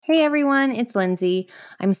Hey everyone, it's Lindsay.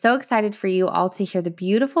 I'm so excited for you all to hear the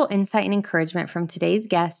beautiful insight and encouragement from today's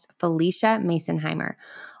guest, Felicia Masonheimer.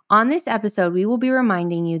 On this episode, we will be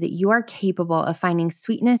reminding you that you are capable of finding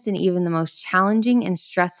sweetness in even the most challenging and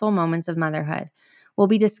stressful moments of motherhood. We'll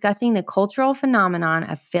be discussing the cultural phenomenon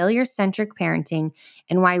of failure-centric parenting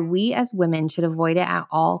and why we as women should avoid it at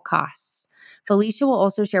all costs. Felicia will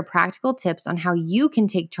also share practical tips on how you can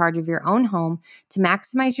take charge of your own home to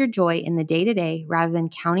maximize your joy in the day-to-day rather than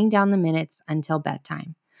counting down the minutes until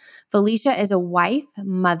bedtime. Felicia is a wife,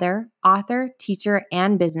 mother, author, teacher,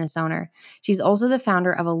 and business owner. She's also the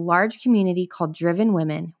founder of a large community called Driven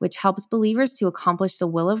Women, which helps believers to accomplish the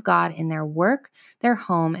will of God in their work, their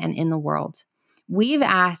home, and in the world. We've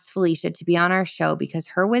asked Felicia to be on our show because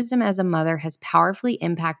her wisdom as a mother has powerfully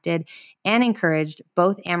impacted and encouraged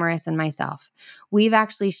both Amaris and myself. We've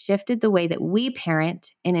actually shifted the way that we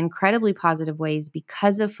parent in incredibly positive ways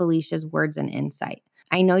because of Felicia's words and insight.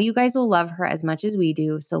 I know you guys will love her as much as we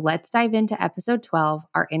do, so let's dive into episode 12,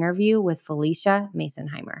 our interview with Felicia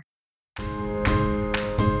Masonheimer.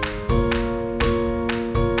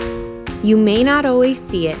 You may not always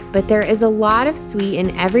see it, but there is a lot of sweet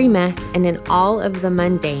in every mess and in all of the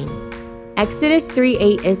mundane. Exodus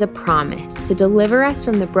 3:8 is a promise to deliver us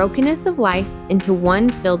from the brokenness of life into one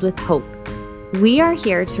filled with hope. We are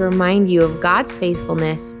here to remind you of God's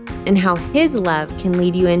faithfulness and how His love can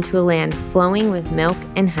lead you into a land flowing with milk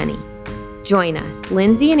and honey. Join us,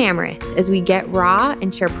 Lindsay and Amaris, as we get raw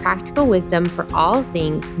and share practical wisdom for all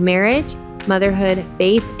things marriage, motherhood,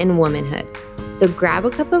 faith, and womanhood. So grab a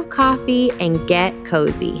cup of coffee and get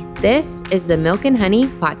cozy. This is the Milk and Honey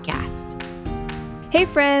Podcast. Hey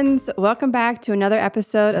friends, welcome back to another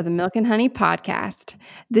episode of the Milk and Honey Podcast.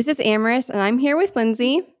 This is Amaris and I'm here with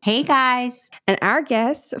Lindsay. Hey guys. And our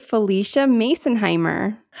guest, Felicia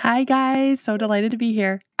Masonheimer. Hi guys, so delighted to be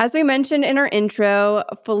here. As we mentioned in our intro,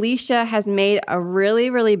 Felicia has made a really,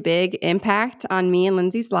 really big impact on me and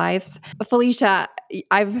Lindsay's lives. Felicia,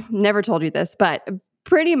 I've never told you this, but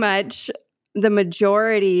pretty much the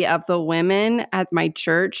majority of the women at my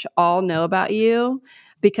church all know about you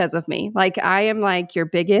because of me. Like, I am like your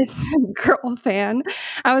biggest girl fan.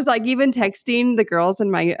 I was like even texting the girls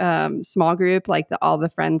in my small group, like all the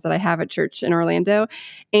friends that I have at church in Orlando.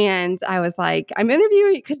 And I was like, I'm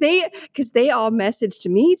interviewing because they all messaged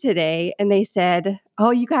me today and they said,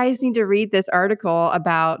 oh, you guys need to read this article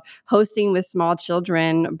about hosting with small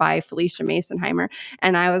children by Felicia Masonheimer.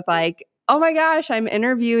 And I was like, oh my gosh, I'm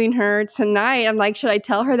interviewing her tonight. I'm like, should I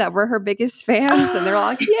tell her that we're her biggest fans? And they're all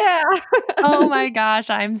like, yeah. Oh my gosh,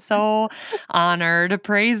 I'm so honored.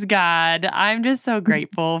 Praise God. I'm just so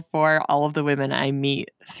grateful for all of the women I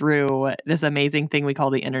meet through this amazing thing we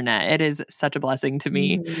call the internet. It is such a blessing to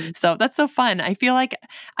me. Mm-hmm. So that's so fun. I feel like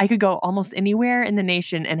I could go almost anywhere in the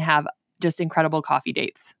nation and have just incredible coffee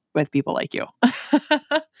dates with people like you.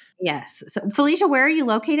 Yes. So Felicia, where are you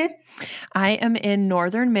located? I am in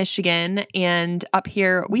northern Michigan, and up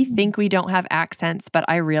here we think we don't have accents, but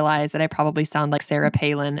I realize that I probably sound like Sarah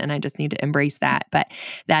Palin and I just need to embrace that. But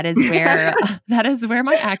that is where that is where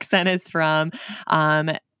my accent is from.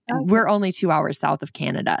 We're only 2 hours south of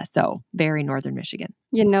Canada, so very northern Michigan.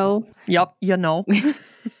 You know. Yep, you know.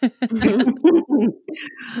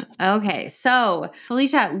 Okay, so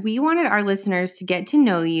Felicia, we wanted our listeners to get to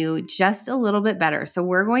know you just a little bit better. So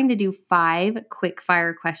we're going to do 5 quick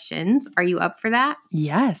fire questions. Are you up for that?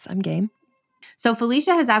 Yes, I'm game. So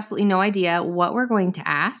Felicia has absolutely no idea what we're going to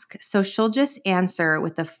ask. So she'll just answer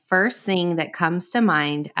with the first thing that comes to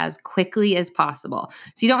mind as quickly as possible.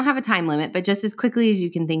 So you don't have a time limit, but just as quickly as you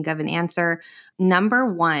can think of an answer.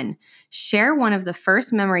 Number 1, share one of the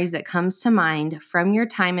first memories that comes to mind from your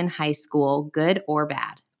time in high school, good or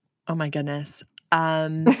bad. Oh my goodness.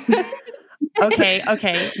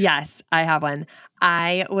 Okay. Yes, I have one.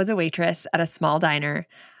 I was a waitress at a small diner.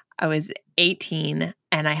 I was 18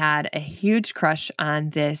 and I had a huge crush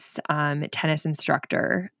on this tennis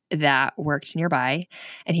instructor that worked nearby.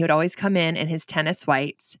 And he would always come in his tennis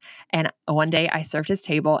whites. And one day I served his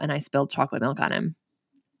table and I spilled chocolate milk on him.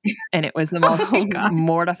 And it was the most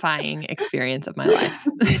mortifying experience of my life.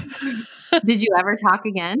 Did you ever talk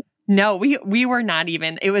again? No, we were not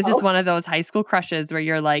even. It was just one of those high school crushes where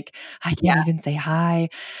you're like, I can't even say hi.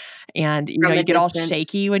 And you get all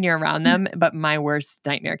shaky when you're around them. But my worst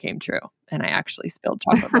nightmare came true. And I actually spilled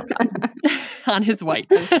chocolate milk on his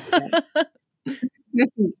whites.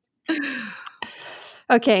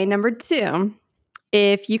 Okay, number 2.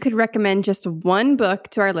 If you could recommend just one book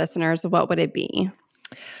to our listeners, what would it be?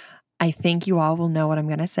 I think you all will know what I'm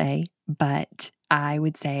going to say, but I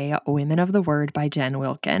would say Women of the Word by Jen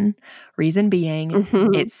Wilkin. Reason being,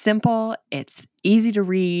 it's simple, it's easy to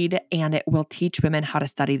read, and it will teach women how to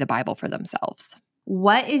study the Bible for themselves.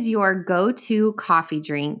 What is your go-to coffee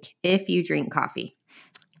drink if you drink coffee?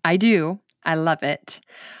 I do. I love it.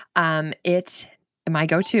 My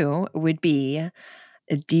go-to would be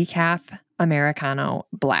a decaf Americano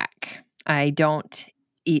black. I don't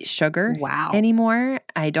eat sugar anymore.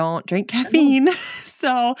 I don't drink caffeine.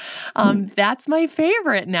 So that's my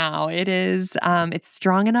favorite now. It is, it's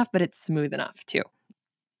strong enough, but it's smooth enough too.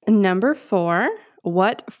 Number 4,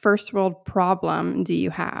 what first world problem do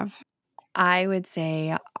you have? I would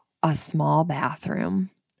say a small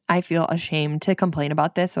bathroom. I feel ashamed to complain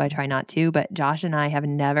about this, so I try not to, but Josh and I have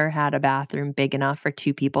never had a bathroom big enough for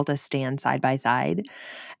 2 people to stand side by side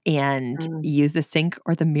and use the sink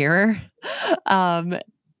or the mirror. And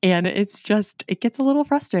it gets a little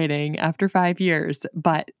frustrating after 5 years,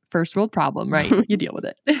 but first world problem, right? You deal with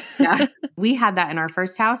it. Yeah. We had that in our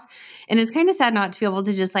first house. And it's kind of sad not to be able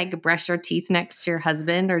to just like brush your teeth next to your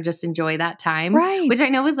husband or just enjoy that time. Right. Which I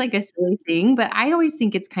know is like a silly thing, but I always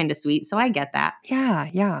think it's kind of sweet. So I get that.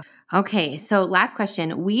 Yeah. Okay. So last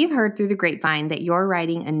question. We've heard through the grapevine that you're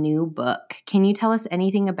writing a new book. Can you tell us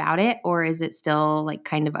anything about it, or is it still like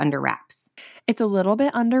kind of under wraps? It's a little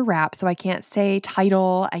bit under wraps, so I can't say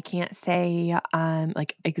title. I can't say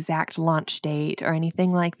like exact launch date or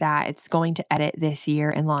anything like that. It's going to edit this year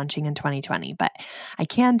and launching in 2020. But I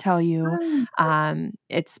can tell you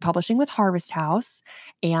it's publishing with Harvest House,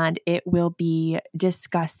 and it will be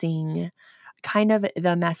discussing kind of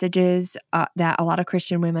the messages that a lot of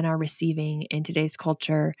Christian women are receiving in today's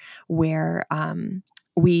culture, where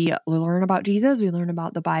we learn about Jesus, we learn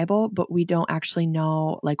about the Bible, but we don't actually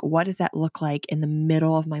know, like, what does that look like in the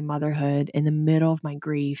middle of my motherhood, in the middle of my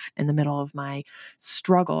grief, in the middle of my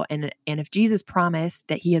struggle? And if Jesus promised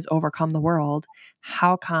that he has overcome the world,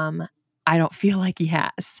 how come I don't feel like he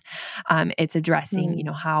has? It's addressing,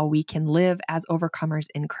 how we can live as overcomers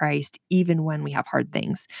in Christ, even when we have hard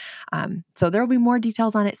things. So there will be more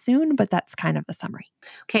details on it soon, but that's kind of the summary.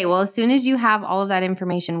 Okay. Well, as soon as you have all of that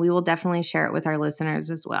information, we will definitely share it with our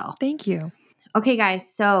listeners as well. Thank you. Okay,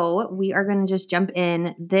 guys. So we are going to just jump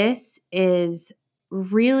in. This is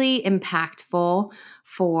really impactful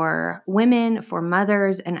for women, for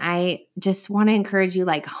mothers. And I just want to encourage you,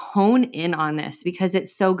 like, hone in on this because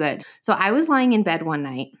it's so good. So I was lying in bed one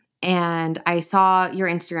night and I saw your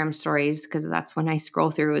Instagram stories because that's when I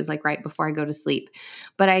scroll through, is like right before I go to sleep.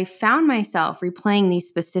 But I found myself replaying these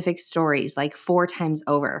specific stories like 4 times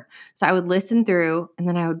over. So I would listen through and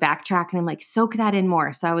then I would backtrack and I'm like, soak that in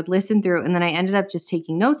more. So I would listen through and then I ended up just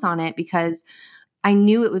taking notes on it because I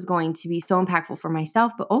knew it was going to be so impactful for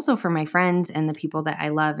myself, but also for my friends and the people that I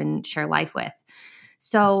love and share life with.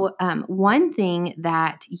 So one thing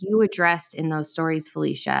that you addressed in those stories,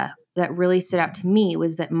 Felicia, that really stood out to me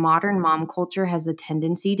was that modern mom culture has a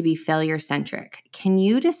tendency to be failure-centric. Can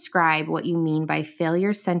you describe what you mean by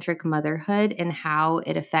failure-centric motherhood and how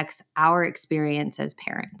it affects our experience as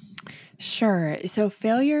parents? Sure. So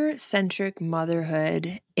failure-centric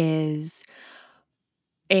motherhood is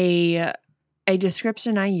a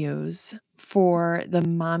description I use for the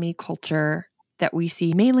mommy culture that we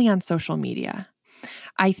see mainly on social media.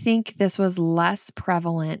 I think this was less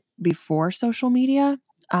prevalent before social media.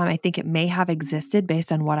 I think it may have existed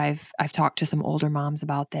based on what I've talked to some older moms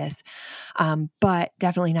about this, but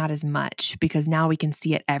definitely not as much because now we can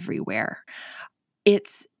see it everywhere.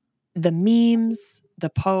 It's the memes, the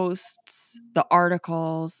posts, the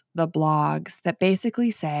articles, the blogs that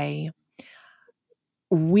basically say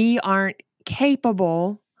we aren't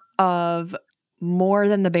capable of more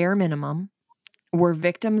than the bare minimum. We're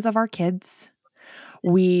victims of our kids.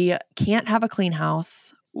 We can't have a clean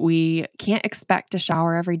house. We can't expect to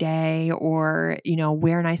shower every day or,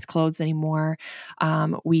 wear nice clothes anymore.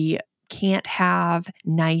 We can't have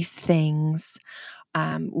nice things.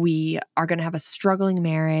 We are going to have a struggling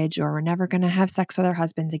marriage, or we're never going to have sex with our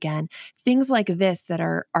husbands again. Things like this that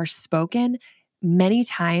are spoken many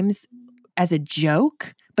times as a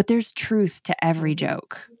joke, but there's truth to every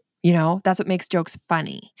joke. That's what makes jokes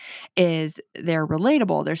funny, is they're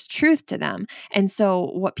relatable. There's truth to them. And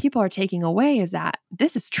so what people are taking away is that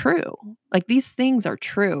this is true. Like, these things are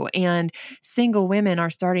true. And single women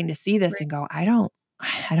are starting to see this and go, I don't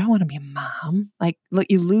want to be a mom. Like, look,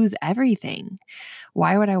 you lose everything.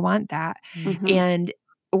 Why would I want that? Mm-hmm. And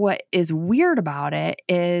what is weird about it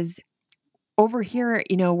is over here,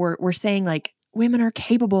 we're saying like, women are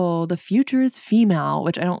capable, the future is female,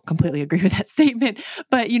 which I don't completely agree with that statement,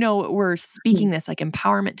 but we're speaking this like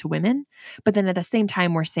empowerment to women. But then at the same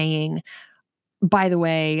time, we're saying, by the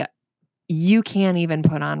way, you can't even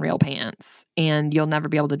put on real pants, and you'll never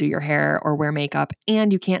be able to do your hair or wear makeup,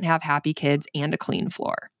 and you can't have happy kids and a clean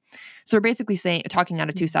floor. So we're basically talking out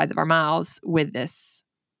of two sides of our mouths with this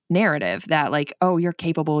narrative that like, oh, you're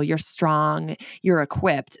capable, you're strong, you're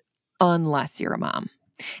equipped, unless you're a mom.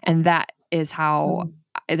 And that is how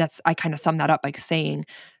I kind of sum that up by saying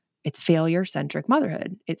it's failure-centric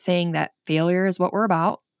motherhood. It's saying that failure is what we're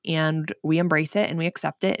about, and we embrace it and we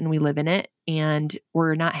accept it and we live in it, and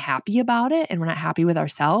we're not happy about it and we're not happy with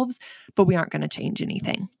ourselves, but we aren't going to change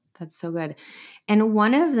anything. That's so good. And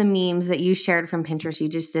one of the memes that you shared from Pinterest, you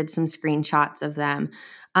just did some screenshots of them.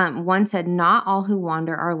 One said, "Not all who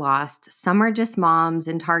wander are lost. Some are just moms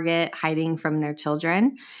in Target hiding from their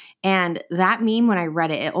children." And that meme, when I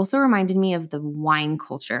read it, it also reminded me of the wine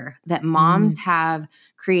culture that moms have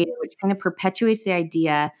created, which kind of perpetuates the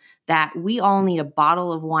idea that we all need a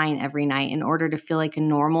bottle of wine every night in order to feel like a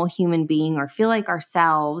normal human being or feel like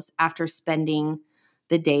ourselves after spending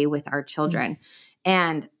the day with our children.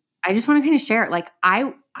 And I just want to kind of share it. Like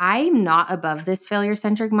I'm not above this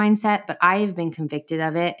failure-centric mindset, but I have been convicted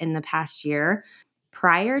of it in the past year.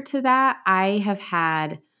 Prior to that, I have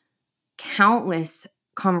had countless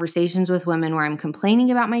conversations with women where I'm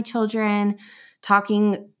complaining about my children,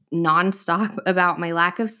 talking nonstop about my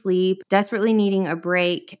lack of sleep, desperately needing a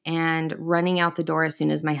break, and running out the door as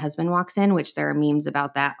soon as my husband walks in, which there are memes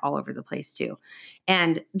about that all over the place too.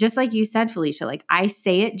 And just like you said, Felicia, like I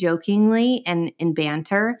say it jokingly and in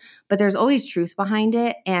banter, but there's always truth behind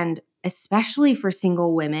it. And especially for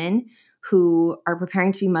single women who are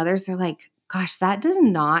preparing to be mothers, they're like, gosh, that does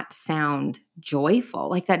not sound joyful.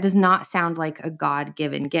 Like that does not sound like a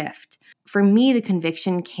God-given gift. For me, the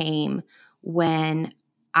conviction came when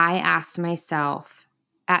I asked myself,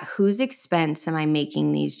 at whose expense am I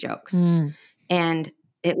making these jokes? And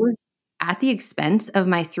it was at the expense of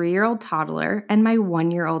my 3-year-old toddler and my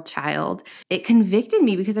 1-year-old child. It convicted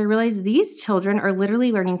me because I realized these children are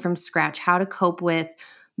literally learning from scratch how to cope with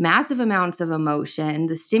massive amounts of emotion,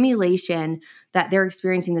 the stimulation that they're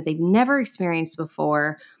experiencing that they've never experienced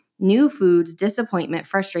before, new foods, disappointment,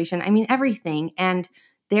 frustration, I mean, everything. And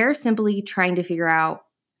they're simply trying to figure out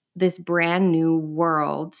this brand new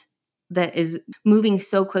world that is moving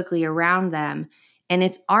so quickly around them. And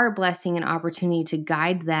it's our blessing and opportunity to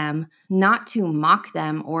guide them, not to mock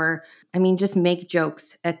them or, I mean, just make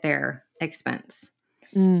jokes at their expense.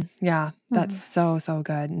 Yeah, that's so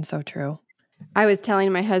good and so true. I was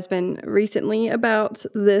telling my husband recently about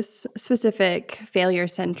this specific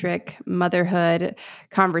failure-centric motherhood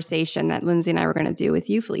conversation that Lindsay and I were going to do with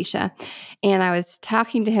you, Felicia. And I was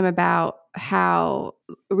talking to him about how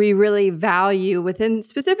we really value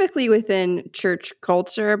specifically within church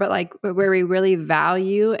culture, but like where we really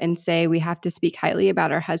value and say we have to speak highly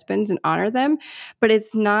about our husbands and honor them, but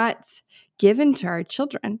it's not given to our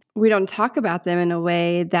children. We don't talk about them in a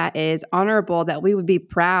way that is honorable, that we would be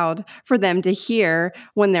proud for them to hear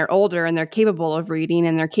when they're older and they're capable of reading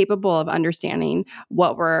and they're capable of understanding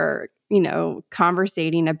what we're,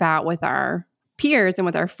 conversating about with our peers and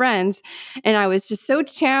with our friends. And I was just so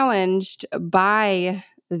challenged by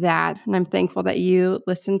that. And I'm thankful that you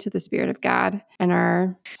listen to the Spirit of God and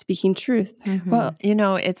are speaking truth. Well,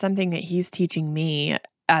 it's something that he's teaching me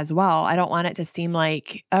as well. I don't want it to seem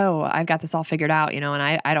like, oh, I've got this all figured out, and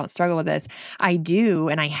I don't struggle with this. I do.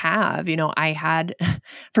 And I have, I had,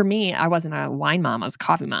 for me, I wasn't a wine mom, I was a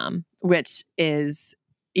coffee mom, which is,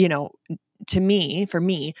 for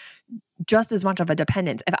me, just as much of a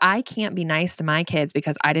dependence. If I can't be nice to my kids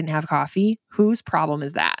because I didn't have coffee, whose problem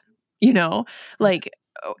is that? Like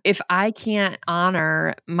if I can't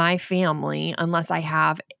honor my family unless I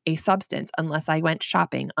have a substance, unless I went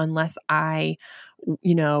shopping, unless I,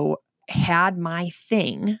 had my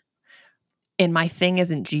thing and my thing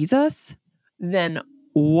isn't Jesus, then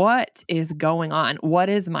what is going on? What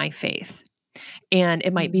is my faith? And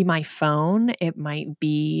it might be my phone. It might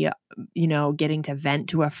be, getting to vent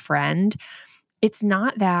to a friend. It's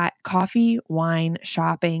not that coffee, wine,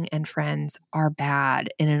 shopping, and friends are bad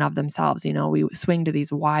in and of themselves. We swing to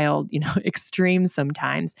these wild, extremes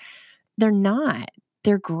sometimes. They're not.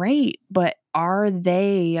 They're great, but are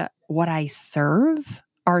they what I serve?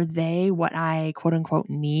 Are they what I quote unquote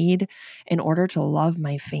need in order to love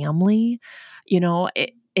my family?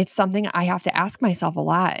 It's something I have to ask myself a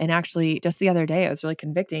lot. And actually, just the other day, I was really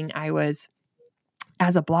convicting. As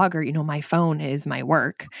a blogger, my phone is my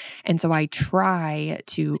work. And so I try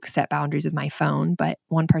to set boundaries with my phone. But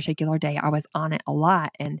one particular day I was on it a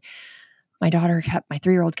lot. And my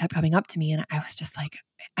 3-year-old kept coming up to me. And I was just like,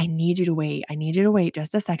 I need you to wait. I need you to wait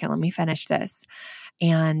just a second. Let me finish this.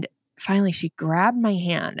 And finally she grabbed my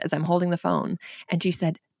hand as I'm holding the phone and she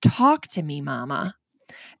said, "Talk to me, Mama."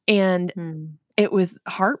 And Mm. it was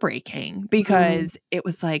heartbreaking because it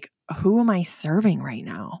was like, who am I serving right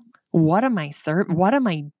now? What am I What am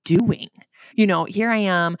I doing? Here I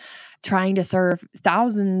am trying to serve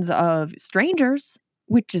thousands of strangers,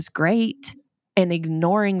 which is great, and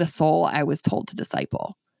ignoring the soul I was told to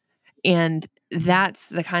disciple. And that's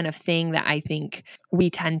the kind of thing that I think we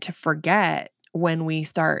tend to forget when we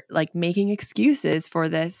start like making excuses for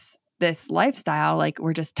this lifestyle. Like,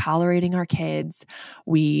 we're just tolerating our kids.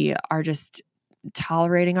 We are just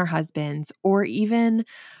tolerating our husbands, or even,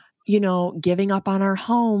 giving up on our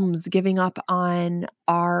homes, giving up on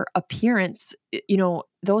our appearance.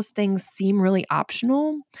 Those things seem really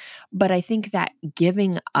optional, but I think that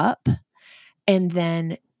giving up and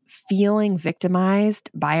then feeling victimized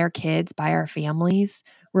by our kids, by our families,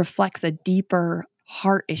 reflects a deeper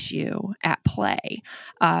heart issue at play,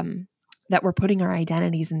 that we're putting our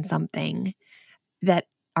identities in something that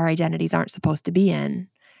our identities aren't supposed to be in.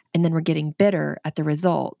 And then we're getting bitter at the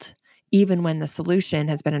result, even when the solution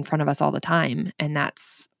has been in front of us all the time. And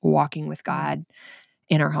that's walking with God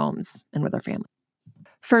in our homes and with our family.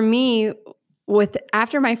 For me,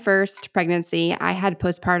 after my first pregnancy, I had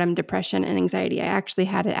postpartum depression and anxiety. I actually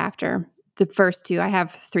had it after the first two. I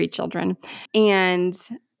have 3 children. And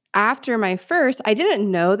after my first, I didn't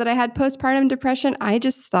know that I had postpartum depression. I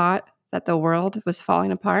just thought that the world was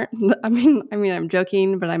falling apart. I mean, I'm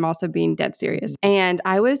joking, but I'm also being dead serious. And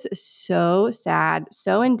I was so sad,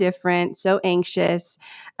 so indifferent, so anxious,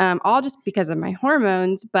 all just because of my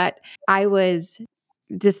hormones. But I was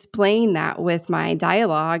displaying that with my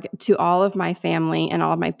dialogue to all of my family and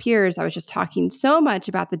all of my peers. I was just talking so much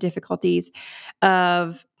about the difficulties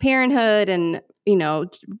of parenthood and,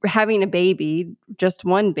 having a baby, just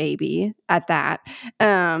one baby at that.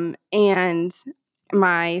 And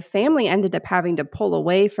my family ended up having to pull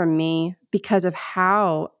away from me because of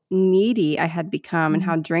how needy I had become and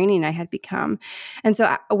how draining I had become. And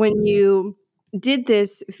so when you did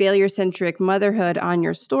this failure-centric motherhood on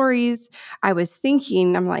your stories, I was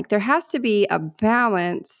thinking, I'm like, there has to be a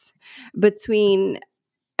balance between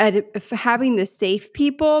having the safe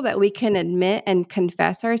people that we can admit and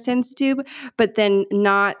confess our sins to, but then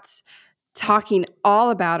not talking all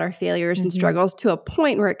about our failures and struggles to a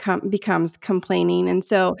point where it becomes complaining. And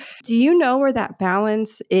so, do you know where that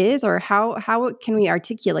balance is, or how can we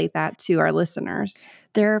articulate that to our listeners?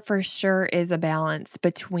 There for sure is a balance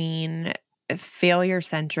between a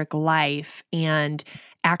failure-centric life and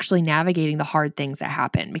actually navigating the hard things that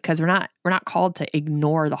happen, because we're not called to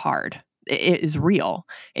ignore the hard. It is real.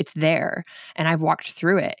 It's there, and I've walked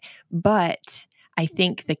through it. But I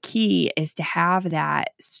think the key is to have that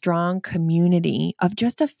strong community of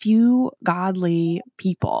just a few godly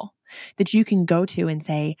people that you can go to and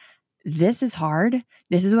say, this is hard.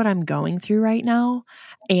 This is what I'm going through right now.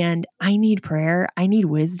 And I need prayer. I need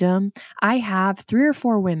wisdom. I have 3 or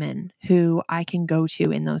 4 women who I can go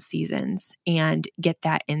to in those seasons and get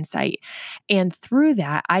that insight. And through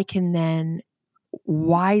that, I can then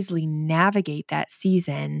wisely navigate that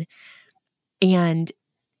season and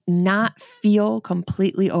not feel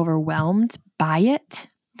completely overwhelmed by it,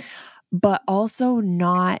 but also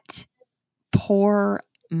not pour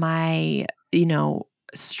my,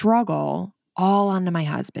 struggle all onto my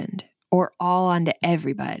husband or all onto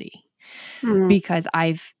everybody, because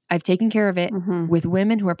I've taken care of it with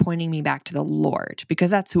women who are pointing me back to the Lord,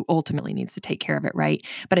 because that's who ultimately needs to take care of it, right?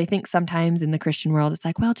 But I think sometimes in the Christian world, it's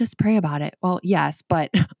like, well, just pray about it. Well, yes,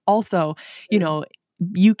 but also,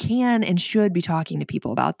 you can and should be talking to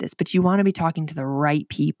people about this, but you want to be talking to the right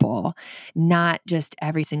people, not just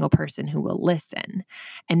every single person who will listen.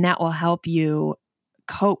 And that will help you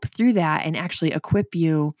cope through that and actually equip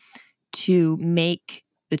you to make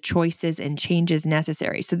the choices and changes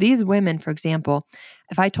necessary. So these women, for example,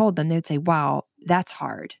 if I told them, they would say, wow, that's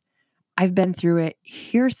hard. I've been through it.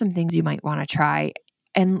 Here's some things you might want to try,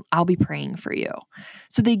 and I'll be praying for you.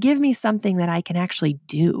 So they give me something that I can actually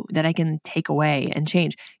do, that I can take away and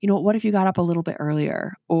change. What if you got up a little bit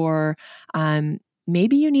earlier? Or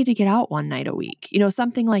maybe you need to get out one night a week,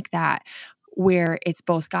 something like that, where it's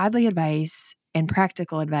both godly advice and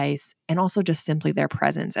practical advice, and also just simply their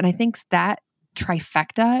presence. And I think that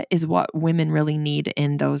trifecta is what women really need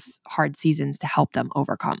in those hard seasons to help them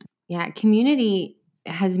overcome. Yeah, community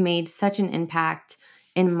has made such an impact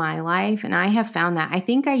in my life. And I have found that I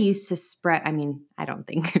think I used to spread, I don't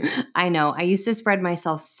think, I know I used to spread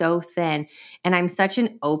myself so thin, and I'm such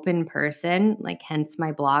an open person, like hence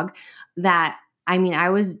my blog, that I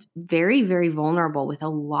was very, very vulnerable with a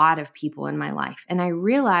lot of people in my life. And I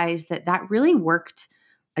realized that really worked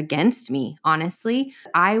against me, honestly.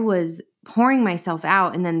 I was pouring myself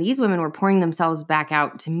out, and then these women were pouring themselves back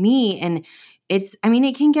out to me. And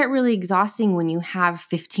it can get really exhausting when you have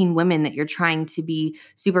 15 women that you're trying to be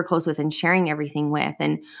super close with and sharing everything with.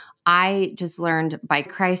 And I just learned by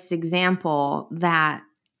Christ's example that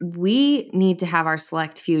we need to have our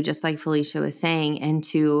select few, just like Felicia was saying, and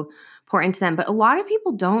to pour into them. But a lot of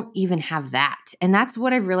people don't even have that. And that's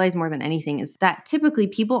what I've realized more than anything is that typically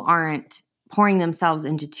people aren't pouring themselves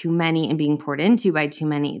into too many and being poured into by too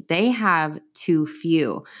many. They have too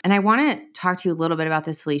few. And I want to talk to you a little bit about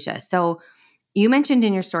this, Felicia. So you mentioned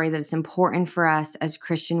in your story that it's important for us as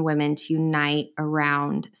Christian women to unite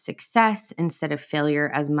around success instead of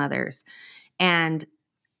failure as mothers. And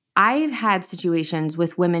I've had situations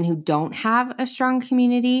with women who don't have a strong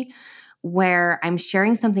community where I'm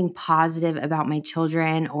sharing something positive about my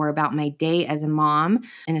children or about my day as a mom.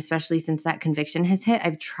 And especially since that conviction has hit,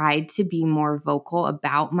 I've tried to be more vocal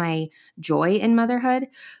about my joy in motherhood.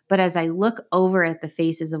 But as I look over at the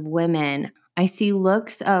faces of women, I see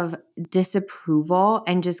looks of disapproval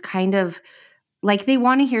and just kind of like they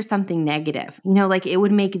want to hear something negative, like it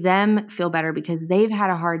would make them feel better because they've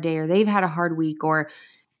had a hard day or they've had a hard week, or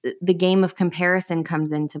the game of comparison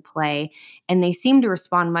comes into play, and they seem to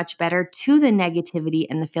respond much better to the negativity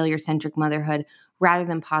and the failure-centric motherhood rather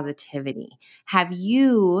than positivity. Have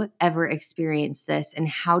you ever experienced this, and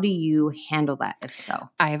how do you handle that, if so?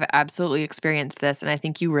 I've absolutely experienced this, and I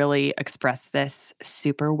think you really expressed this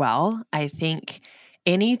super well. I think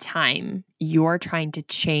anytime you're trying to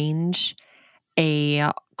change a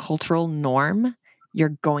cultural norm,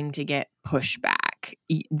 you're going to get pushback.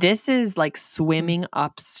 This is like swimming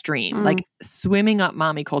upstream, like swimming up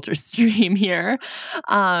mommy culture stream here.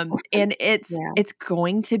 And it's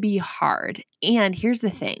going to be hard. And here's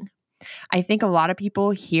the thing. I think a lot of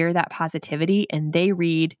people hear that positivity and they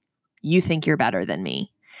read, "You think you're better than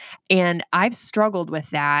me." And I've struggled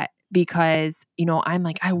with that because, I'm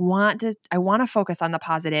like, I want to focus on the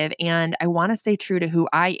positive, and I want to stay true to who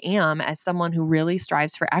I am as someone who really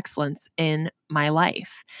strives for excellence in my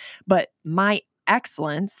life. But my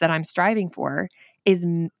excellence that I'm striving for is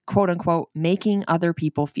quote unquote making other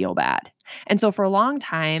people feel bad. And so for a long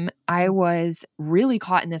time, I was really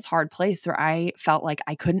caught in this hard place where I felt like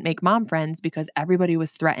I couldn't make mom friends because everybody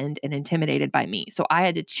was threatened and intimidated by me. So I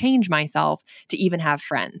had to change myself to even have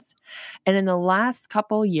friends. And in the last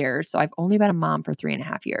couple years, so I've only been a mom for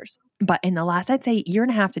 3.5 years, but in the last, I'd say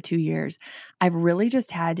 1.5 to 2 years, I've really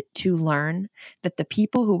just had to learn that the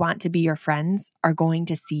people who want to be your friends are going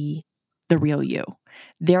to see the real you.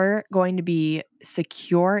 They're going to be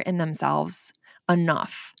secure in themselves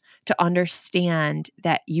enough to understand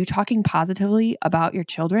that you talking positively about your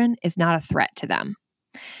children is not a threat to them.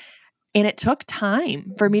 And it took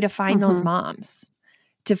time for me to find those moms,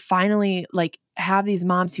 to finally have these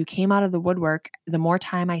moms who came out of the woodwork the more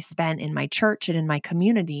time I spent in my church and in my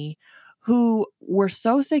community, who were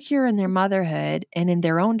so secure in their motherhood and in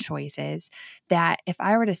their own choices that if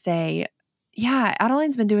I were to say, yeah,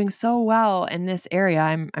 Adeline's been doing so well in this area,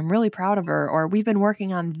 I'm really proud of her, or we've been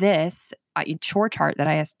working on this chore chart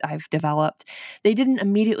that I've developed, they didn't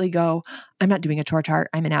immediately go, I'm not doing a chore chart,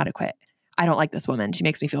 I'm inadequate, I don't like this woman, she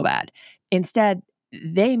makes me feel bad. Instead,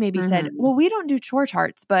 they maybe said, well, we don't do chore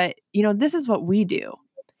charts, but this is what we do.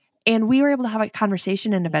 And we were able to have a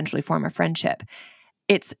conversation and eventually form a friendship.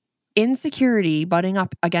 It's insecurity butting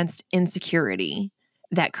up against insecurity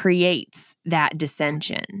that creates that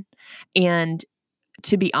dissension. And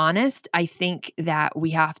to be honest, I think that we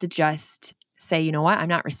have to just say, you know what, I'm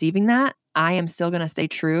not receiving that. I am still going to stay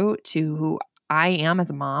true to who I am as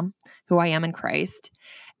a mom, who I am in Christ,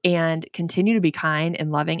 and continue to be kind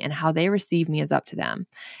and loving, and how they receive me is up to them.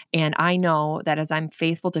 And I know that as I'm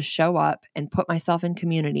faithful to show up and put myself in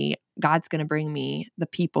community, God's going to bring me the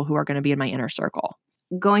people who are going to be in my inner circle.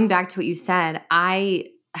 Going back to what you said, I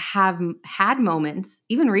have had moments,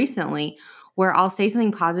 even recently, where I'll say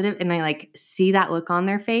something positive and I see that look on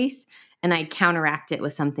their face and I counteract it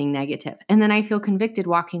with something negative. And then I feel convicted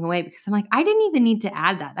walking away because I'm like, I didn't even need to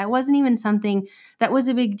add that. That wasn't even something that was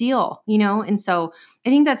a big deal, And so I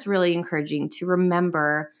think that's really encouraging to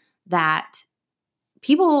remember that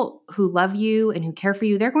people who love you and who care for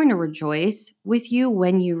you, they're going to rejoice with you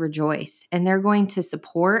when you rejoice, and they're going to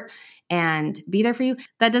support and be there for you.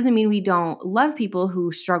 That doesn't mean we don't love people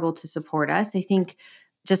who struggle to support us. I think,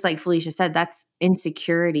 just like Felicia said, that's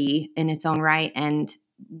insecurity in its own right, and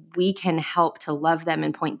we can help to love them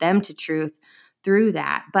and point them to truth through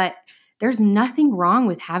that. But there's nothing wrong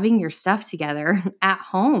with having your stuff together at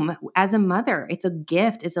home as a mother. It's a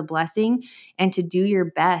gift, it's a blessing, and to do your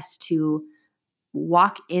best to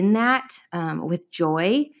walk in that with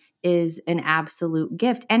joy is an absolute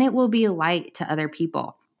gift, and it will be a light to other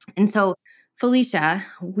people. And so, Felicia,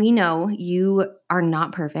 we know you are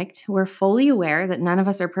not perfect. We're fully aware that none of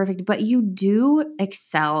us are perfect, but you do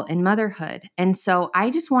excel in motherhood. And so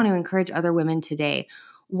I just want to encourage other women today.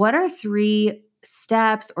 What are 3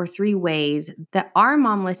 steps or 3 ways that our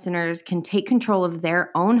mom listeners can take control of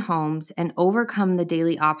their own homes and overcome the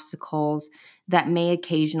daily obstacles that may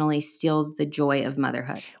occasionally steal the joy of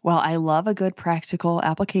motherhood? Well, I love a good practical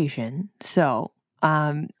application. So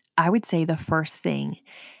I would say the first thing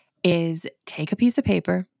is take a piece of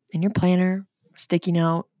paper in your planner, sticky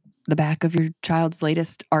note, the back of your child's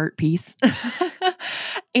latest art piece,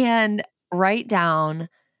 and write down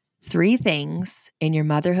 3 things in your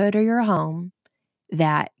motherhood or your home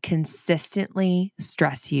that consistently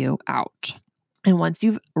stress you out. And once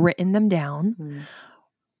you've written them down,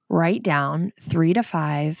 write down 3 to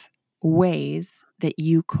 5 ways that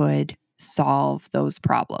you could solve those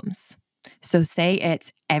problems. So say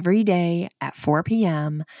it's every day at 4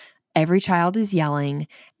 p.m., every child is yelling,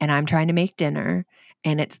 and I'm trying to make dinner,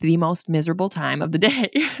 and it's the most miserable time of the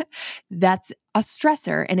day. That's a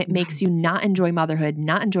stressor, and it makes you not enjoy motherhood,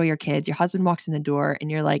 not enjoy your kids. Your husband walks in the door,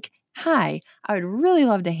 and you're like, hi, I would really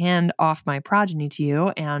love to hand off my progeny to you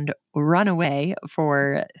and run away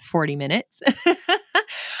for 40 minutes.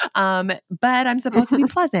 But I'm supposed to be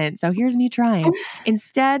pleasant. So here's me trying.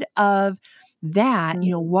 Instead of that,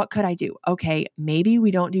 what could I do? Okay, maybe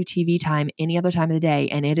we don't do TV time any other time of the day,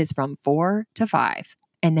 and it is from 4 to 5.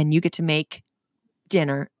 And then you get to make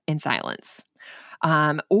dinner in silence.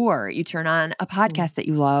 Or you turn on a podcast that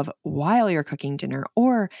you love while you're cooking dinner,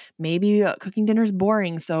 or maybe cooking dinner is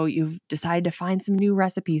boring. So you've decided to find some new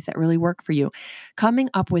recipes that really work for you, coming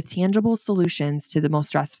up with tangible solutions to the most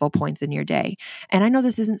stressful points in your day. And I know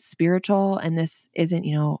this isn't spiritual and this isn't,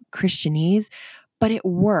 Christianese, but it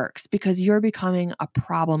works because you're becoming a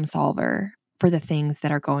problem solver for the things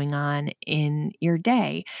that are going on in your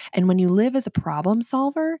day. And when you live as a problem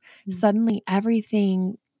solver, suddenly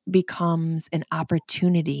everything becomes an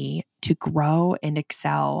opportunity to grow and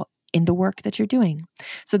excel in the work that you're doing.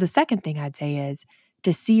 So the second thing I'd say is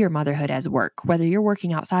to see your motherhood as work, whether you're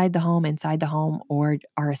working outside the home, inside the home, or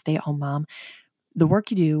are a stay-at-home mom. The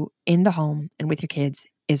work you do in the home and with your kids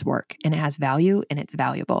is work, and it has value and it's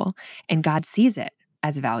valuable. And God sees it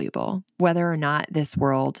as valuable, whether or not this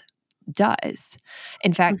world does.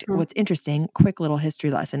 In fact, what's interesting, quick little history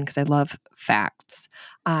lesson, because I love facts.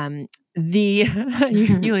 You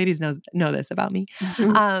ladies know this about me.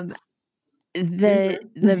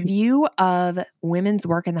 The view of women's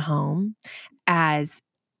work in the home as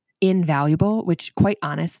invaluable, which quite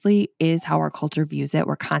honestly is how our culture views it.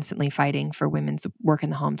 We're constantly fighting for women's work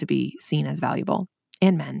in the home to be seen as valuable,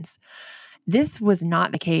 and men's. This was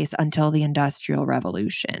not the case until the Industrial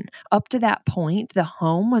Revolution. Up to that point, the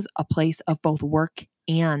home was a place of both work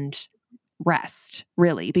and rest,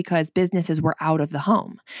 really, because businesses were out of the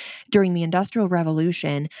home. During the Industrial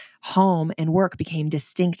Revolution, home and work became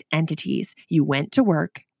distinct entities. You went to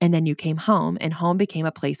work and then you came home, and home became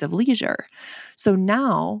a place of leisure. So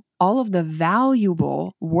now all of the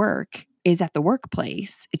valuable work is at the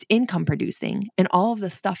workplace. It's income producing, and all of the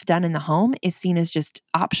stuff done in the home is seen as just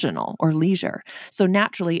optional or leisure. So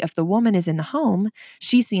naturally, if the woman is in the home,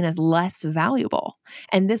 she's seen as less valuable.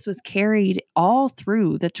 And this was carried all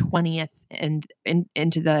through the 20th and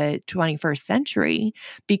into the 21st century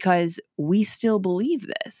because we still believe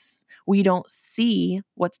this. We don't see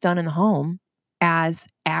what's done in the home as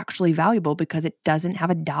actually valuable because it doesn't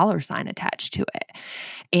have a dollar sign attached to it.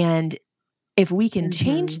 And if we can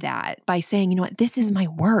change that by saying, this is my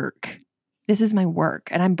work. This is my work,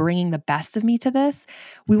 and I'm bringing the best of me to this,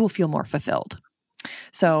 we will feel more fulfilled.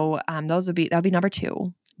 So that'll be number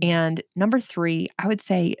 2. And number 3, I would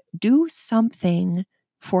say do something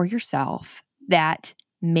for yourself that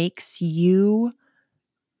makes you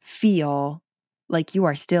feel like you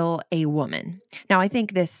are still a woman. Now, I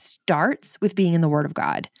think this starts with being in the Word of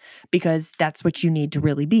God because that's what you need to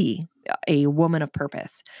really be, a woman of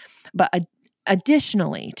purpose. But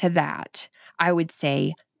additionally to that, I would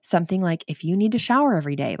say something like if you need to shower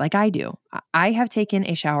every day, like I do. I have taken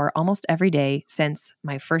a shower almost every day since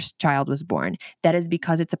my first child was born. That is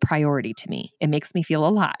because it's a priority to me. It makes me feel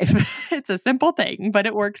alive. It's a simple thing, but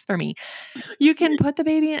it works for me. You can put the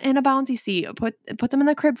baby in a bouncy seat, put them in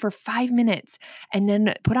the crib for 5 minutes, and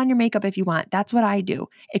then put on your makeup if you want. That's what I do.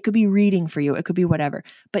 It could be reading for you. It could be whatever.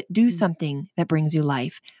 But do something that brings you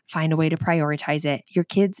life. Find a way to prioritize it. Your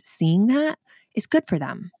kids seeing that is good for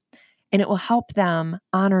them. And it will help them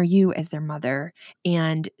honor you as their mother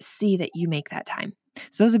and see that you make that time.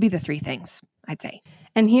 So those would be the 3 things I'd say.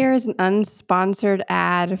 And here's an unsponsored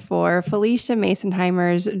ad for Felicia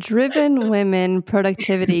Masonheimer's Driven Women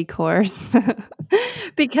Productivity course.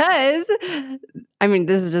 Because, I mean,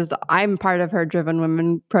 this is just, I'm part of her Driven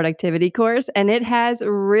Women Productivity course, and it has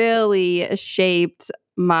really shaped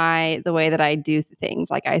the way that I do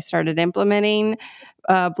things. Like I started implementing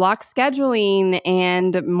block scheduling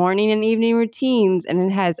and morning and evening routines, and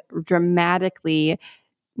it has dramatically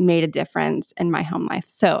made a difference in my home life.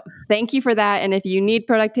 So thank you for that. And if you need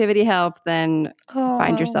productivity help, then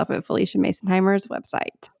find yourself at Felicia Masonheimer's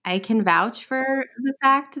website. I can vouch for the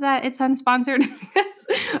fact that it's unsponsored because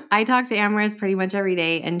I talk to Amaris pretty much every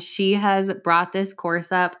day, and she has brought this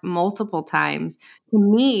course up multiple times to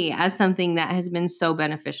me as something that has been so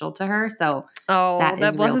beneficial to her. So that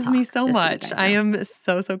is real blesses me talk, so just so you much. guys I know. am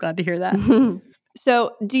so glad to hear that.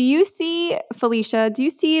 So do you see, Felicia, do you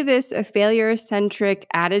see this failure-centric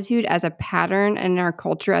attitude as a pattern in our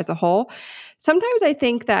culture as a whole? Sometimes I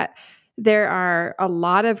think that there are a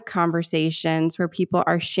lot of conversations where people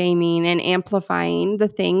are shaming and amplifying the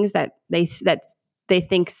things that they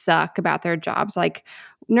think suck about their jobs, like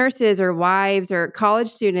nurses or wives or college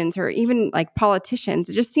students or even like politicians.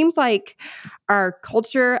 It just seems like our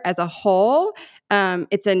culture as a whole,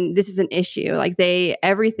 this is an issue. Like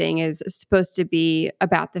everything is supposed to be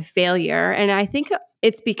about the failure. And I think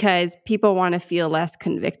it's because people want to feel less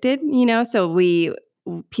convicted, so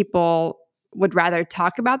people would rather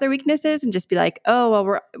talk about their weaknesses and just be like, oh,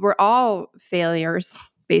 well, we're all failures,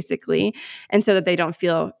 basically. And so that they don't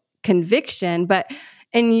feel conviction. But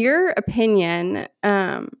in your opinion,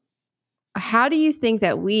 how do you think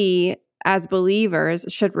that we as believers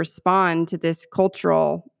should respond to this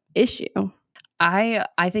cultural issue?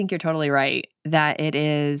 I think you're totally right that it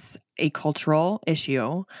is a cultural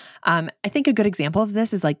issue. I think a good example of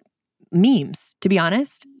this is like memes, to be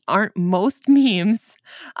honest. Aren't most memes,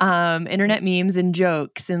 internet memes and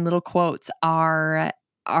jokes and little quotes are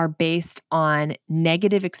based on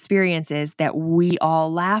negative experiences that we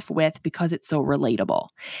all laugh with because it's so relatable.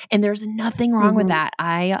 And there's nothing wrong with that.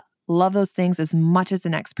 I love those things as much as the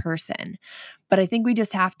next person. But I think we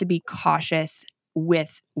just have to be cautious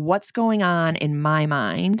with what's going on in my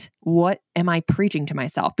mind. What am I preaching to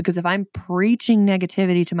myself? Because if I'm preaching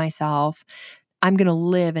negativity to myself, I'm going to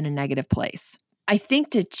live in a negative place. I think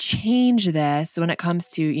to change this when it comes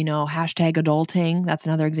to, hashtag adulting, that's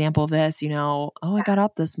another example of this, I got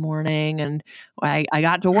up this morning and I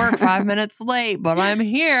got to work 5 minutes late, but I'm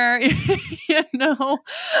here, and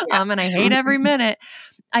I hate every minute.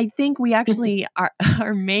 I think we actually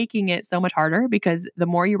are making it so much harder because the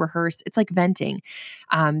more you rehearse, it's like venting.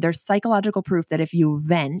 There's psychological proof that if you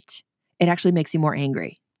vent, it actually makes you more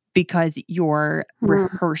angry because you're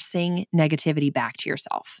rehearsing negativity back to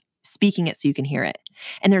yourself, speaking it so you can hear it.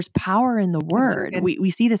 And there's power in the word. We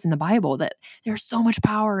see this in the Bible that there's so much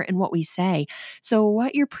power in what we say. So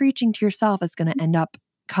what you're preaching to yourself is going to end up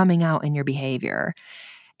coming out in your behavior.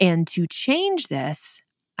 And to change this,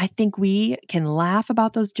 I think we can laugh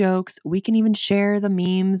about those jokes. We can even share the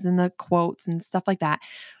memes and the quotes and stuff like that.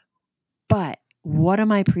 But what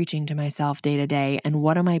am I preaching to myself day to day? And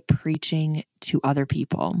what am I preaching to other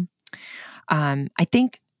people? I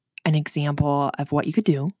think an example of what you could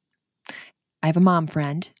do, I have a mom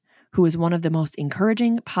friend who is one of the most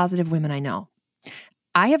encouraging, positive women I know.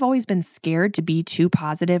 I have always been scared to be too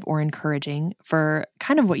positive or encouraging for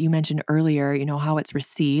kind of what you mentioned earlier, how it's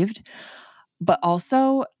received. But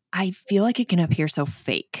also, I feel like it can appear so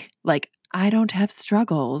fake. Like, I don't have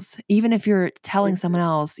struggles. Even if you're telling someone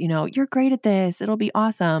else, you're great at this, it'll be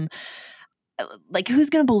awesome. Like,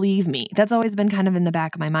 who's going to believe me? That's always been kind of in the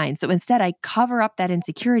back of my mind. So instead, I cover up that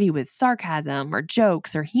insecurity with sarcasm or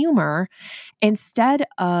jokes or humor instead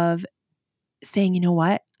of saying, you know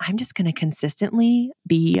what? I'm just going to consistently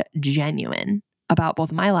be genuine about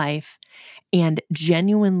both my life and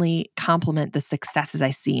genuinely compliment the successes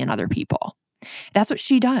I see in other people. That's what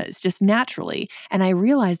she does, just naturally. And I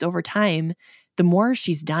realized over time, the more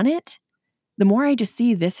she's done it, the more I just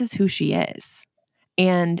see this is who she is.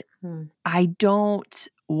 And I don't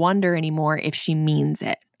wonder anymore if she means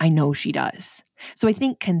it. I know she does. So I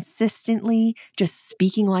think consistently just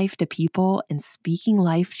speaking life to people and speaking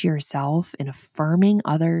life to yourself and affirming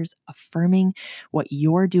others, affirming what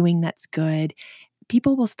you're doing that's good,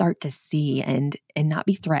 people will start to see and not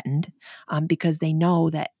be threatened because they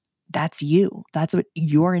know that that's you. That's what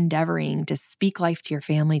you're endeavoring to speak life to your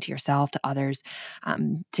family, to yourself, to others,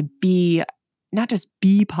 to be not just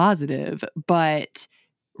be positive, but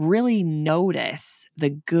really notice the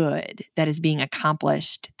good that is being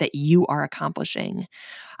accomplished, that you are accomplishing.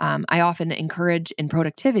 I often encourage in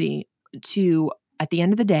productivity to at the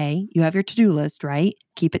end of the day, you have your to-do list, right?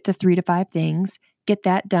 Keep it to 3 to 5 things. Get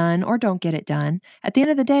that done or don't get it done. At the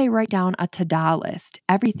end of the day, write down a to-do list,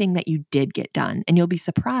 everything that you did get done. And you'll be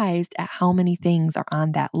surprised at how many things are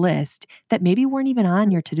on that list that maybe weren't even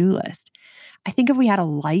on your to-do list. I think if we had a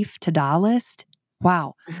life to-do list,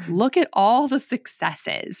 wow, look at all the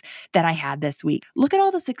successes that I had this week. Look at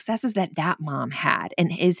all the successes that mom had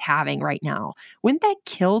and is having right now. Wouldn't that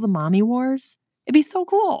kill the mommy wars? It'd be so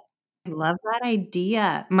cool. I love that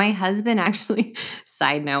idea. My husband actually,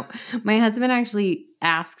 side note, my husband actually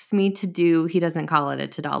asks me to do, he doesn't call it a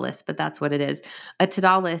to-do list, but that's what it is, a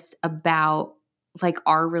to-do list about like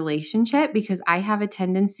our relationship, because I have a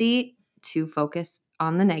tendency to focus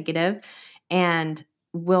on the negative and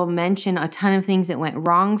will mention a ton of things that went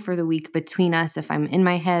wrong for the week between us if I'm in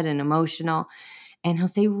my head and emotional. And he'll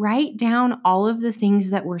say, write down all of the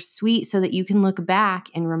things that were sweet so that you can look back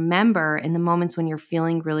and remember in the moments when you're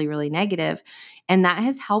feeling really, really negative. And that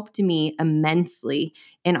has helped me immensely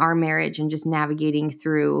in our marriage and just navigating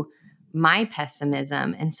through my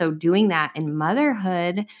pessimism. And so doing that in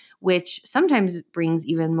motherhood, which sometimes brings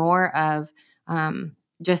even more of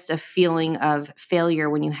just a feeling of failure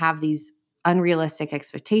when you have these unrealistic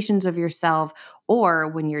expectations of yourself, or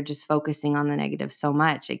when you're just focusing on the negative so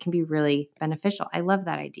much, it can be really beneficial. I love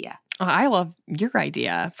that idea. Oh, I love your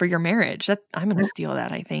idea for your marriage. I'm going to steal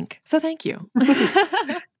that, I think. So thank you.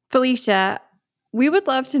 Felicia, we would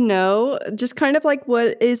love to know just kind of like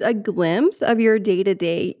what is a glimpse of your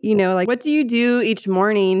day-to-day, like what do you do each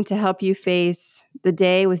morning to help you face the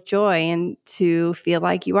day with joy and to feel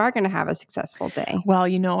like you are going to have a successful day? Well,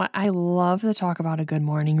 you know what? I love to talk about a good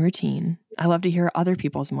morning routine. I love to hear other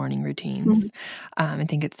people's morning routines. I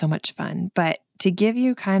think it's so much fun. But to give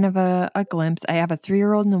you kind of a glimpse, I have a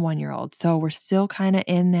 3-year-old and a 1-year-old. So we're still kind of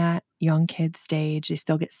in that young kid stage. They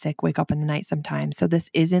still get sick, wake up in the night sometimes. So this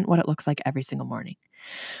isn't what it looks like every single morning.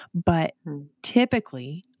 But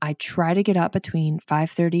typically, I try to get up between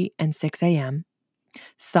 5:30 and 6 a.m.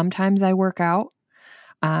 Sometimes I work out.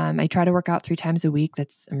 I try to work out 3 times a week.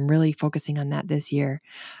 I'm really focusing on that this year.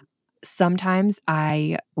 Sometimes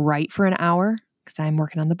I write for an hour because I'm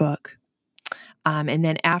working on the book. And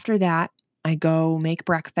then after that, I go make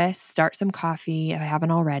breakfast, start some coffee if I haven't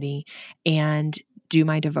already, and do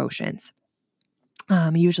my devotions.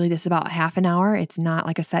 Usually this is about half an hour. It's not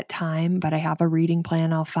like a set time, but I have a reading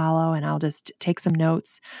plan I'll follow, and I'll just take some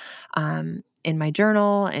notes in my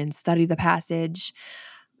journal and study the passage.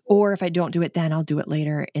 Or if I don't do it then, I'll do it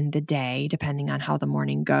later in the day, depending on how the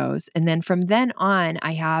morning goes. And then from then on,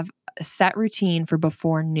 I have a set routine for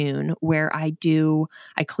before noon where I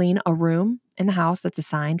clean a room in the house that's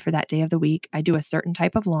assigned for that day of the week. I do a certain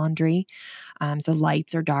type of laundry, so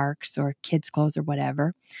lights or darks or kids' clothes or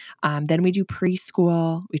whatever. Then we do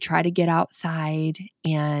preschool. We try to get outside,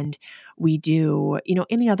 and we do,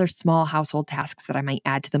 any other small household tasks that I might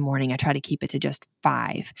add to the morning. I try to keep it to just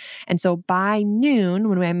 5. And so by noon,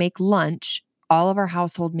 when I make lunch, all of our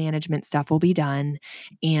household management stuff will be done,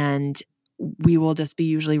 and we will just be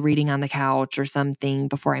usually reading on the couch or something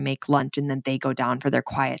before I make lunch, and then they go down for their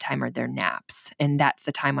quiet time or their naps. And that's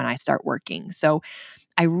the time when I start working. So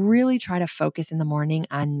I really try to focus in the morning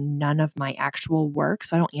on none of my actual work.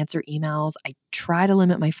 So I don't answer emails. I try to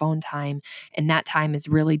limit my phone time, and that time is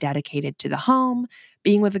really dedicated to the home,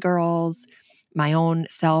 being with the girls, my own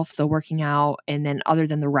self, so working out, and then other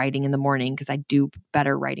than the writing in the morning, because I do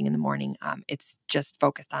better writing in the morning, it's just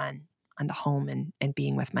focused on the home and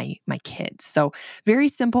being with my kids. So very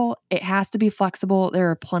simple. It has to be flexible.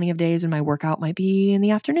 There are plenty of days when my workout might be in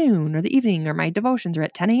the afternoon or the evening, or my devotions are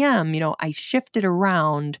at 10 a.m. I shift it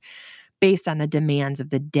around based on the demands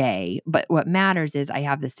of the day. But what matters is I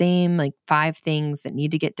have the same 5 things that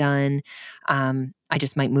need to get done. I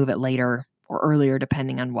just might move it later or earlier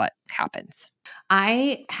depending on what happens.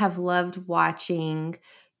 I have loved watching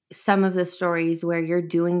some of the stories where you're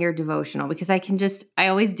doing your devotional, because I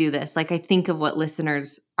always do this. I think of what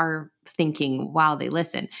listeners are thinking while they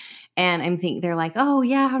listen. And they're like, oh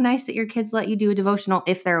yeah, how nice that your kids let you do a devotional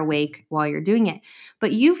if they're awake while you're doing it.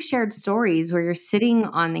 But you've shared stories where you're sitting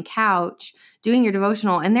on the couch doing your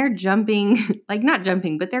devotional and they're jumping, not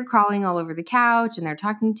jumping, but they're crawling all over the couch and they're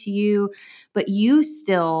talking to you, but you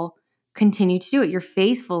still continue to do it. You're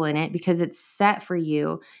faithful in it because it's set for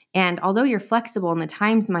you. And although you're flexible and the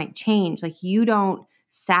times might change, you don't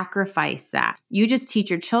sacrifice that. You just teach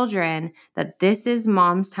your children that this is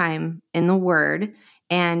mom's time in the Word,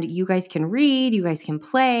 and you guys can read, you guys can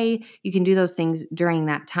play, you can do those things during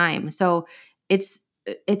that time. So it's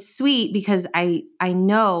sweet because I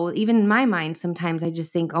know, even in my mind, sometimes I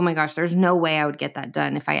just think, oh my gosh, there's no way I would get that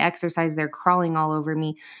done. If I exercise, they're crawling all over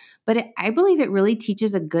me. But I believe it really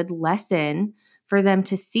teaches a good lesson for them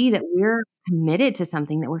to see that we're committed to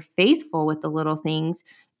something, that we're faithful with the little things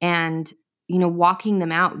and, walking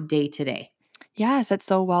them out day to day. Yes, that's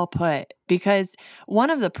so well put. Because one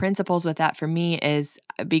of the principles with that for me is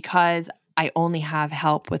because I only have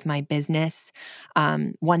help with my business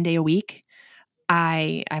 1 day a week.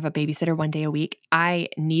 I have a babysitter 1 day a week. I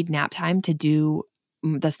need nap time to do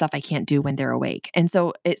the stuff I can't do when they're awake. And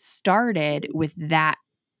so it started with that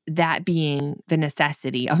being the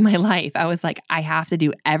necessity of my life. I was like, I have to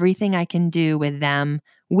do everything I can do with them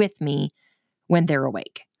with me when they're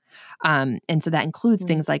awake. And so that includes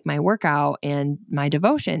things like my workout and my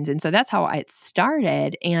devotions. And so that's how it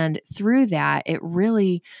started. And through that, I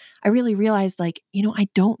really realized like, I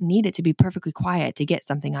don't need it to be perfectly quiet to get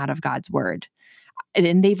something out of God's word.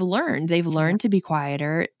 And they've learned to be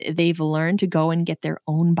quieter. They've learned to go and get their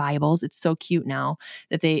own Bibles. It's so cute now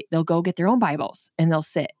that they'll go get their own Bibles and they'll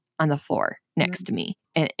sit on the floor next to me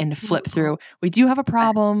and flip through. We do have a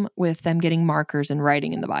problem with them getting markers and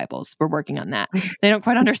writing in the Bibles. We're working on that. They don't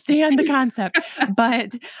quite understand the concept,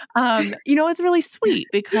 but it's really sweet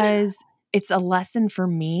because it's a lesson for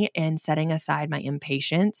me in setting aside my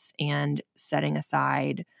impatience and setting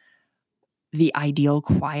aside the ideal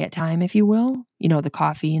quiet time, if you will, the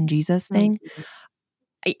coffee and Jesus thing.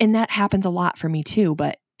 And that happens a lot for me too,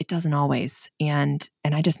 but it doesn't always. And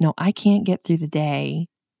I just know I can't get through the day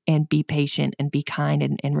and be patient and be kind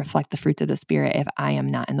and reflect the fruits of the Spirit if I am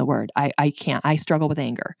not in the Word. I can't. I struggle with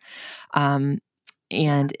anger and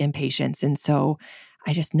impatience. And so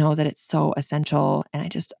I just know that it's so essential. And I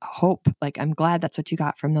just hope, like, I'm glad that's what you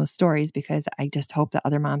got from those stories, because I just hope that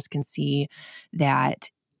other moms can see that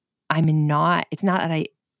it's not that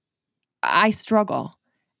I struggle.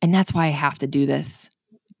 And that's why I have to do this,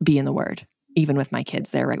 be in the Word, even with my kids.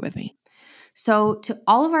 They're right with me. So to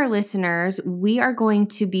all of our listeners, we are going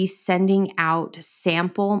to be sending out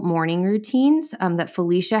sample morning routines that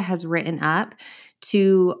Felicia has written up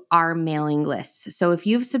to our mailing lists. So if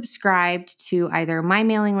you've subscribed to either my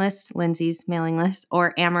mailing list, Lindsay's mailing list,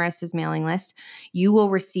 or Amaris's mailing list, you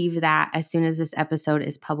will receive that as soon as this episode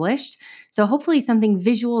is published. So hopefully something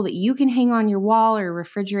visual that you can hang on your wall or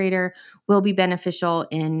refrigerator will be beneficial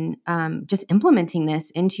in just implementing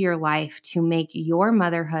this into your life to make your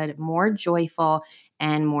motherhood more joyful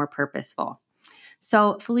and more purposeful.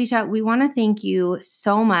 So, Felicia, we want to thank you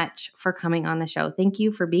so much for coming on the show. Thank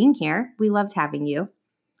you for being here. We loved having you.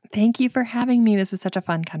 Thank you for having me. This was such a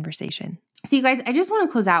fun conversation. So, you guys, I just want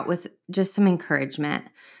to close out with just some encouragement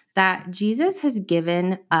that Jesus has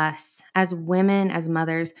given us as women, as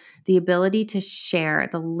mothers, the ability to share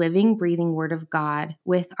the living, breathing word of God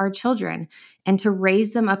with our children and to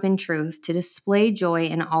raise them up in truth, to display joy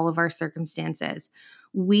in all of our circumstances.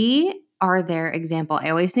 We are their example.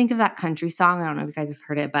 I always think of that country song. I don't know if you guys have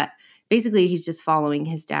heard it, but basically he's just following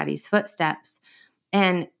his daddy's footsteps.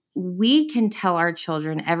 And we can tell our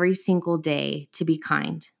children every single day to be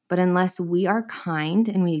kind. But unless we are kind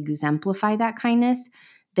and we exemplify that kindness,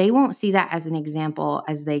 they won't see that as an example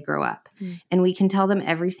as they grow up. And we can tell them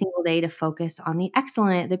every single day to focus on the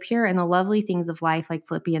excellent, the pure, and the lovely things of life, like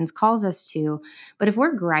Philippians calls us to. But if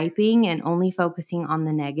we're griping and only focusing on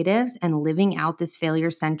the negatives and living out this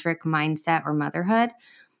failure-centric mindset or motherhood,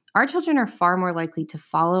 our children are far more likely to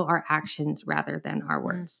follow our actions rather than our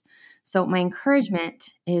words. So my encouragement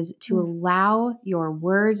is to allow your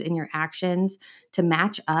words and your actions to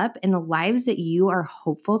match up in the lives that you are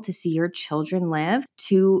hopeful to see your children live,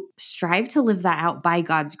 to strive to live that out by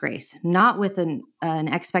God's grace, not with an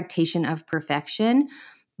expectation of perfection,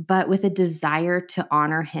 but with a desire to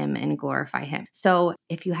honor Him and glorify Him. So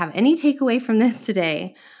if you have any takeaway from this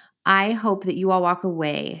today, I hope that you all walk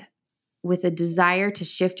away with a desire to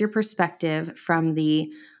shift your perspective from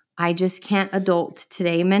the I just can't adult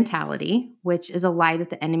today mentality, which is a lie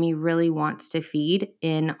that the enemy really wants to feed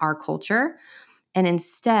in our culture, and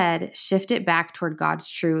instead shift it back toward God's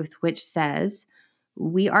truth, which says,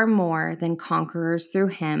 we are more than conquerors through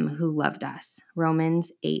Him who loved us.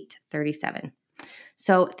 Romans 8:37.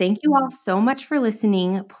 So thank you all so much for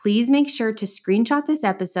listening. Please make sure to screenshot this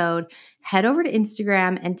episode, head over to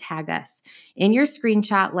Instagram and tag us. In your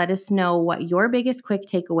screenshot, let us know what your biggest quick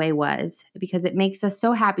takeaway was, because it makes us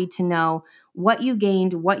so happy to know what you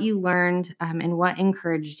gained, what you learned, and what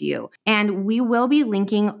encouraged you. And we will be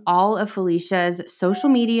linking all of Felicia's social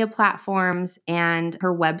media platforms and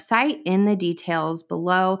her website in the details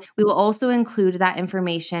below. We will also include that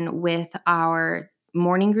information with our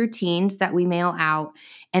morning routines that we mail out.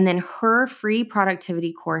 And then her free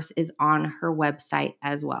productivity course is on her website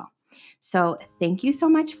as well. So thank you so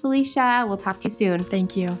much, Felicia. We'll talk to you soon.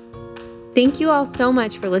 Thank you. Thank you all so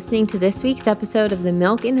much for listening to this week's episode of the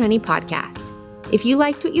Milk and Honey Podcast. If you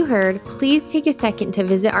liked what you heard, please take a second to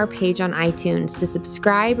visit our page on iTunes to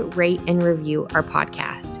subscribe, rate, and review our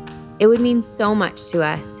podcast. It would mean so much to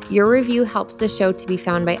us. Your review helps the show to be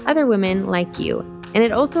found by other women like you, and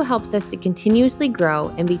it also helps us to continuously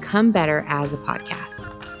grow and become better as a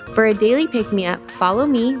podcast. For a daily pick-me-up, follow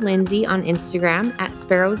me, Lindsay, on Instagram at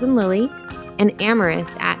Sparrows and Lily, and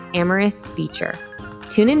Amorous at Amorous Beecher.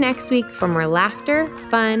 Tune in next week for more laughter,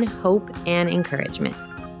 fun, hope, and encouragement.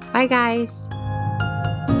 Bye, guys.